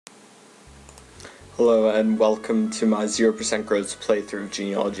Hello and welcome to my 0% Growth playthrough of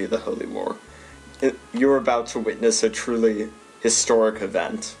Genealogy of the Holy War. You're about to witness a truly historic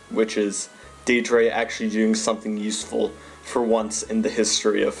event, which is Daedra actually doing something useful for once in the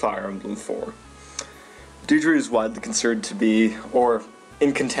history of Fire Emblem 4. Daedra is widely considered to be, or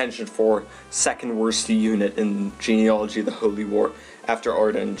in contention for, second worst unit in Genealogy of the Holy War after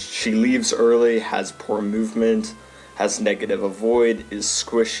Arden. She leaves early, has poor movement, has negative avoid, is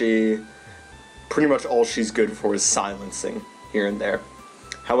squishy. Pretty much all she's good for is silencing here and there.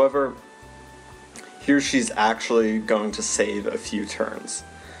 However, here she's actually going to save a few turns.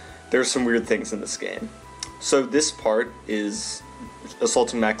 There's some weird things in this game. So this part is,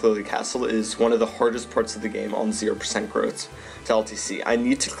 assaulting Macklily Castle is one of the hardest parts of the game on 0% growth to LTC. I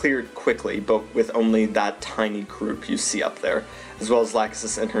need to clear it quickly, but with only that tiny group you see up there, as well as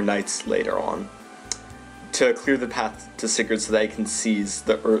Lachesis and her knights later on, to clear the path to Sigurd so that I can seize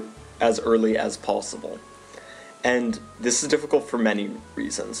the as early as possible. And this is difficult for many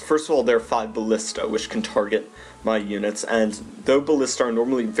reasons. First of all, there are 5 ballista, which can target my units, and though ballista are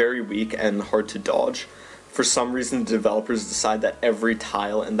normally very weak and hard to dodge, for some reason the developers decide that every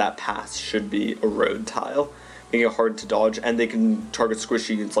tile in that path should be a road tile, making it hard to dodge, and they can target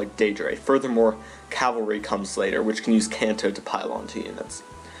squishy units like Daedra. Furthermore, cavalry comes later, which can use Canto to pile onto units.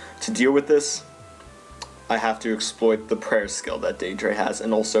 To deal with this, I have to exploit the prayer skill that Daedra has,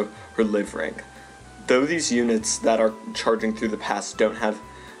 and also her live ring. Though these units that are charging through the pass don't have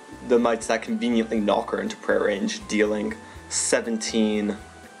the mites that conveniently knock her into prayer range, dealing 17,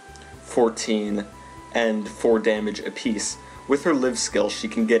 14, and 4 damage apiece, with her live skill she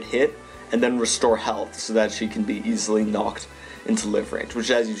can get hit and then restore health so that she can be easily knocked into live range, which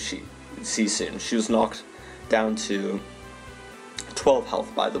as you see soon, she was knocked down to 12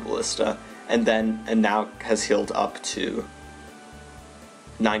 health by the ballista, and now has healed up to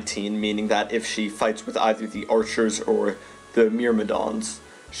 19, meaning that if she fights with either the archers or the myrmidons,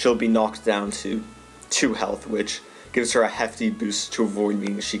 she'll be knocked down to 2 health, which gives her a hefty boost to avoid,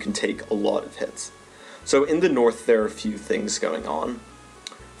 meaning she can take a lot of hits. So in the north there are a few things going on.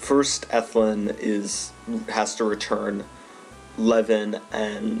 First, Ethlin has to return Levin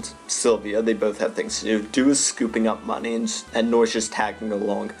and Sylvia. They both have things to do. Du is scooping up money, and Noish is tagging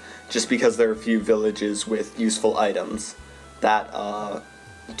along, just because there are a few villages with useful items that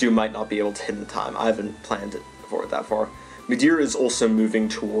Du might not be able to hit in the time. I haven't planned it for it that far. Midir is also moving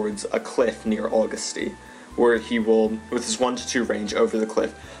towards a cliff near Augusti, where he will, with his 1 to 2 range over the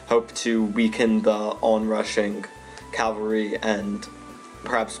cliff, hope to weaken the onrushing cavalry and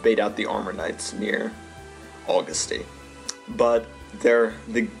perhaps bait out the armor knights near Augusti. But the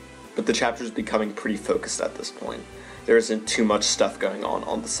chapter is becoming pretty focused at this point. There isn't too much stuff going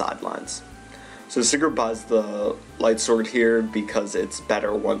on the sidelines. So Sigurd buys the light sword here because it's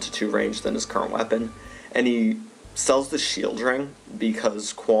better 1 to 2 range than his current weapon, and he sells the shield ring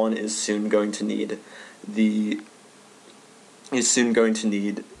because Quan is soon going to need the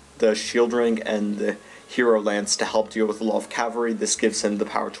shield ring and the hero lance to help deal with a lot of cavalry. This gives him the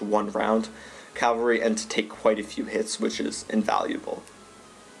power to 1 round cavalry and to take quite a few hits, which is invaluable.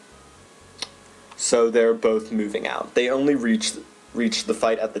 So they're both moving out. They only reach the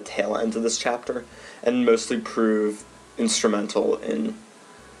fight at the tail end of this chapter, and mostly prove instrumental in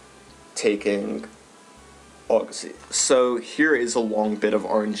taking Augusti. So here is a long bit of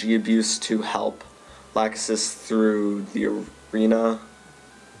RNG abuse to help Lachesis through the arena.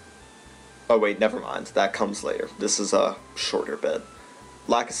 Oh wait, never mind, that comes later. This is a shorter bit.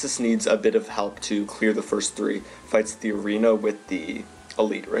 Lachesis needs a bit of help to clear the first 3 fights at the arena with the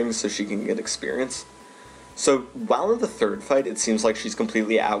elite ring so she can get experience. So while in the 3rd fight, it seems like she's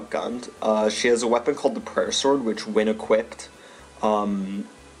completely outgunned. She has a weapon called the prayer sword, which when equipped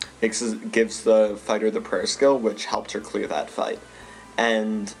gives the fighter the prayer skill, which helped her clear that fight,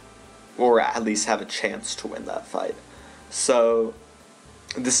 or at least have a chance to win that fight. So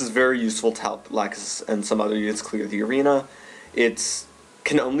this is very useful to help Lachesis and some other units clear the arena. It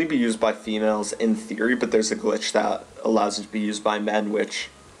can only be used by females in theory, but there's a glitch that allows it to be used by men, which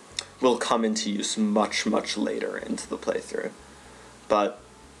will come into use much, much later into the playthrough. But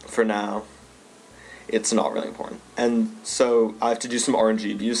for now, it's not really important. And so I have to do some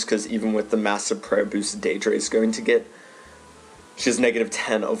RNG abuse, because even with the massive prayer boost Daedra is going to get, she has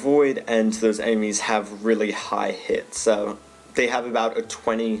 -10 avoid, and those enemies have really high hits. So they have about a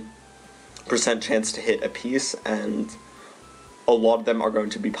 20% chance to hit a piece, and a lot of them are going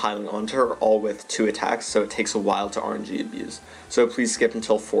to be piling onto her, all with 2 attacks, so it takes a while to RNG abuse. So please skip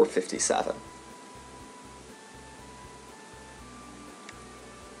until 457.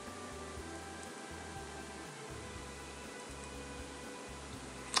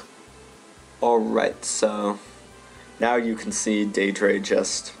 Alright, so now you can see Daedra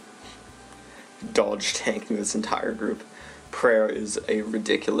just dodge tanking this entire group. Prayer is a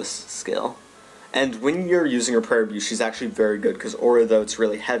ridiculous skill. And when you're using her prayer abuse, she's actually very good, because Aura, though it's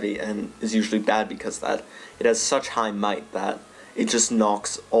really heavy and is usually bad because of that, it has such high might that it just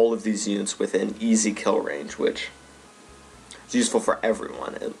knocks all of these units within easy kill range, which is useful for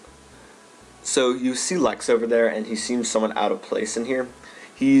everyone. So you see Lex over there, and he seems somewhat out of place in here.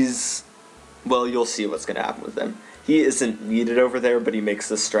 Well, you'll see what's going to happen with him. He isn't needed over there, but he makes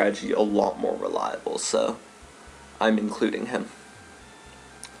this strategy a lot more reliable, so I'm including him.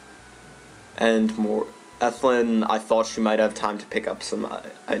 And more, Ethlyn, I thought she might have time to pick up some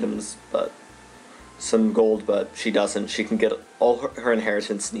items, but some gold, but she doesn't. She can get all her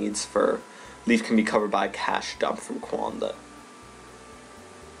inheritance needs for Leaf can be covered by a cash dump from Kwanda.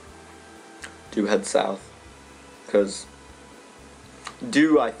 Do head south, because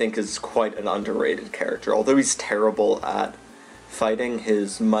Do, I think, is quite an underrated character. Although he's terrible at fighting,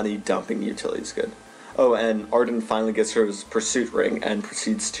 his money dumping utility is good. Oh, and Arden finally gets her pursuit ring and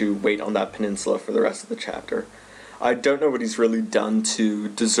proceeds to wait on that peninsula for the rest of the chapter. I don't know what he's really done to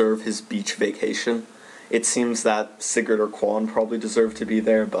deserve his beach vacation. It seems that Sigurd or Quan probably deserve to be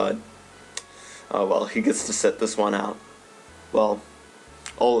there, but oh well, he gets to sit this one out. Well,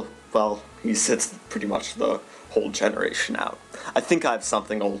 he sits pretty much the whole generation out. I think I have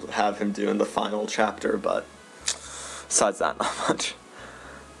something I'll have him do in the final chapter, but besides that, not much.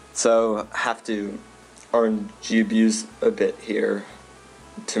 So, have to RNG abuse a bit here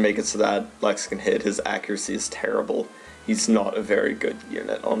to make it so that Lex can hit. His accuracy is terrible. He's not a very good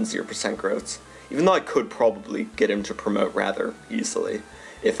unit on 0% growths. Even though I could probably get him to promote rather easily.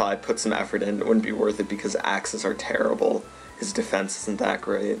 If I put some effort in, it wouldn't be worth it because axes are terrible. His defense isn't that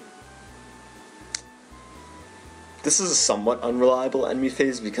great. This is a somewhat unreliable enemy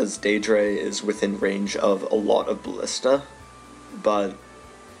phase because Daedra is within range of a lot of ballista, but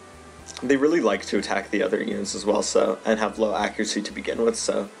they really like to attack the other units as well, so, and have low accuracy to begin with,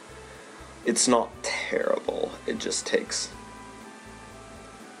 so it's not terrible. It just takes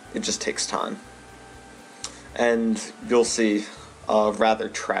time. And you'll see a rather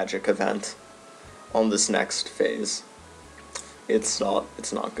tragic event on this next phase. It's not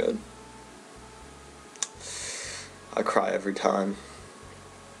good. I cry every time.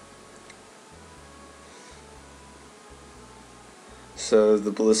 So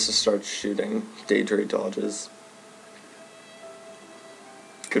the ballista starts shooting. Daedra dodges.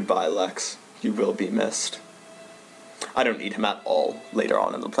 Goodbye, Lex. You will be missed. I don't need him at all later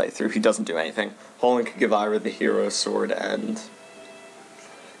on in the playthrough. He doesn't do anything. Holland could give Ira the hero sword, and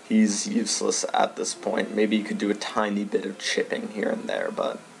he's useless at this point. Maybe he could do a tiny bit of chipping here and there,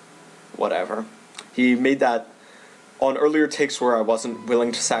 but whatever. He made that on earlier takes where I wasn't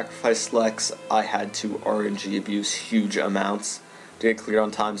willing to sacrifice Lex. I had to RNG abuse huge amounts to get cleared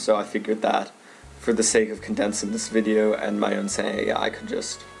on time, so I figured that for the sake of condensing this video and my own sanity, I could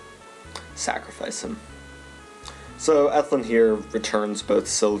just sacrifice him. So Ethlyn here returns both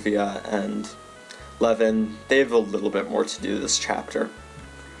Sylvia and Levin. They have a little bit more to do this chapter,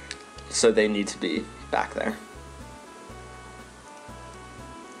 so they need to be back there.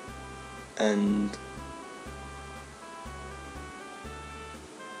 And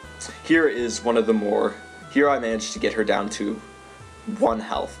here is one of the more... Here I managed to get her down to 1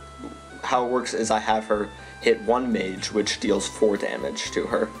 health. How it works is I have her hit 1 mage, which deals 4 damage to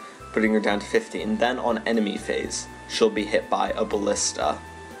her, putting her down to 15. Then on enemy phase, she'll be hit by a ballista,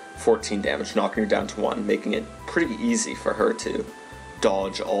 14 damage, knocking her down to 1, making it pretty easy for her to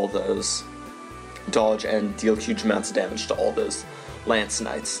dodge and deal huge amounts of damage to all those Lance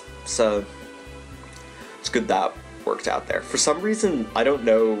Knights. So it's good that worked out there. For some reason, I don't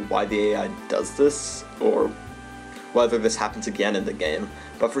know why the AI does this, or whether this happens again in the game,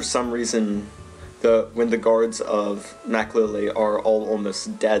 but for some reason, when the guards of Macklily are all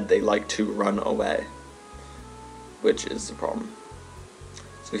almost dead, they like to run away, which is the problem.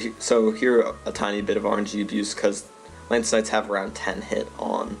 So here, a tiny bit of RNG abuse, because Lance Knights have around 10 hit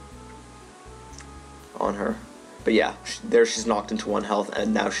on her. But yeah, there she's knocked into 1 health,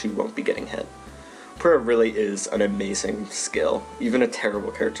 and now she won't be getting hit. Prayer really is an amazing skill. Even a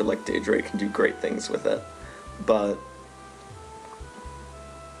terrible character like Daedra can do great things with it. But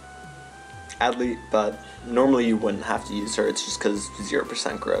normally you wouldn't have to use her, it's just because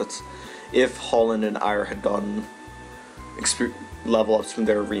 0% growths. If Holland and Ira had gotten level ups from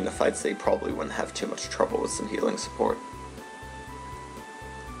their arena fights, they probably wouldn't have too much trouble with some healing support.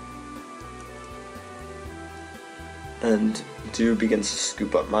 And Dew begins to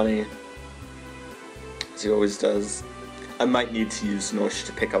scoop up money, as he always does. I might need to use Nosh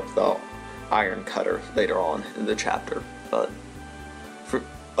to pick up the Iron Cutter later on in the chapter. But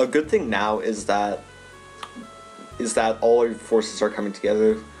a good thing now is that all our forces are coming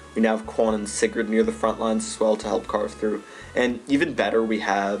together. We now have Quan and Sigurd near the front lines as well to help carve through. And even better, we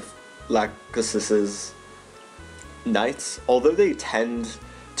have Lacus's knights. Although they tend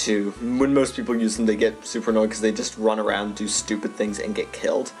to, when most people use them, they get super annoyed because they just run around, do stupid things, and get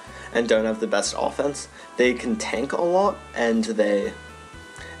killed, and don't have the best offense. They can tank a lot, and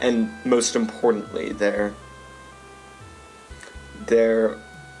most importantly, their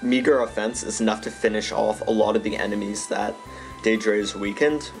meager offense is enough to finish off a lot of the enemies that Daedra is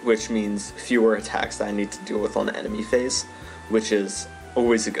weakened, which means fewer attacks that I need to deal with on enemy phase, which is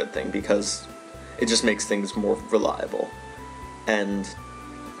always a good thing because it just makes things more reliable. And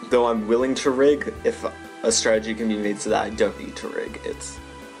though I'm willing to rig, if a strategy can be made so that I don't need to rig, it's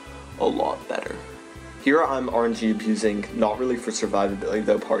a lot better. Here I'm RNG abusing, not really for survivability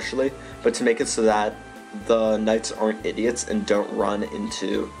though partially, but to make it so that the knights aren't idiots and don't run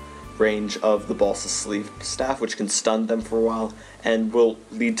into range of the boss's sleep staff, which can stun them for a while, and will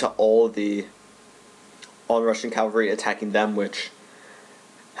lead to all the onrushing cavalry attacking them, which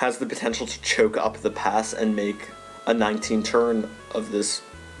has the potential to choke up the pass and make a 19 turn of this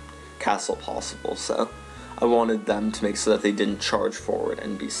castle possible. So I wanted them to make so that they didn't charge forward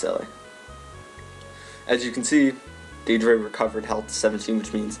and be silly. As you can see, Daedra recovered health to 17,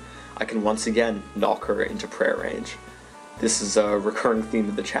 which means I can once again knock her into prayer range. This is a recurring theme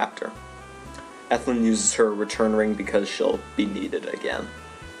of the chapter. Ethlyn uses her return ring because she'll be needed again.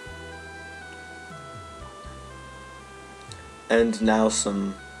 And now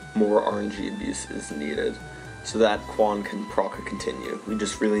some more RNG abuse is needed so that Quan can proc a continue. We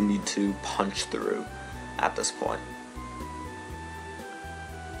just really need to punch through at this point,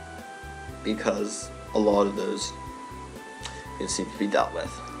 because a lot of those seem to be dealt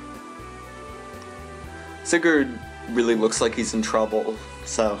with. Sigurd really looks like he's in trouble,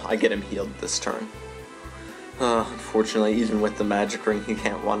 so I get him healed this turn. Unfortunately, even with the magic ring, he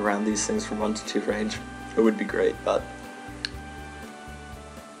can't run around these things from 1 to 2 range. It would be great, but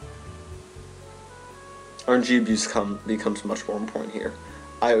RNG abuse becomes much more important here.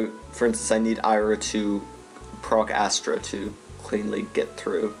 For instance, I need Ira to proc Astra to cleanly get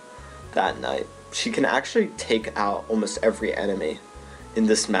through that knight. She can actually take out almost every enemy in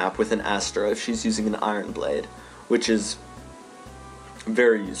this map with an Astra if she's using an Iron Blade, which is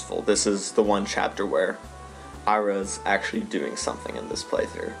very useful. This is the one chapter where Ira's actually doing something in this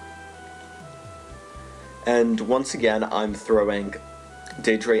playthrough. And once again, I'm throwing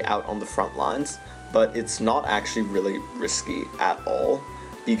Daedra out on the front lines, but it's not actually really risky at all,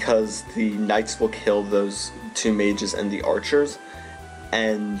 because the knights will kill those 2 mages and the archers,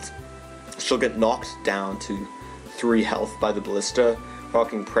 and she'll get knocked down to 3 health by the ballista,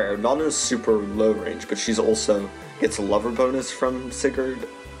 rocking prayer, not in a super low range, but she's also gets a lover bonus from Sigurd,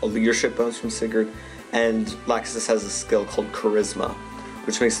 a leadership bonus from Sigurd, and Laxus has a skill called Charisma,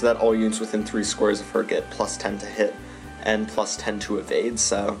 which makes it that all units within 3 squares of her get +10 to hit and +10 to evade,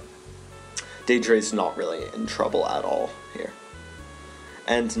 so Daedra's not really in trouble at all here.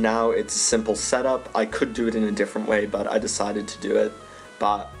 And now it's a simple setup. I could do it in a different way, but I decided to do it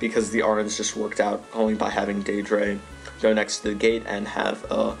because the RNs just worked out only by having Daedra go next to the gate and have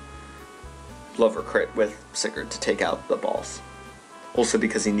a lover crit with Sigurd to take out the boss. Also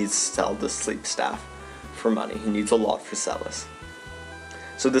because he needs to sell the sleep staff for money. He needs a lot for Celis.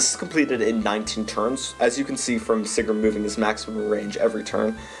 So this is completed in 19 turns. As you can see from Sigurd moving his maximum range every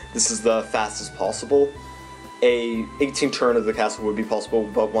turn, this is the fastest possible. A 18 turn of the castle would be possible,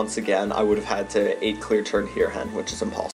 but once again I would have had to 8 clear turn here, which is impossible.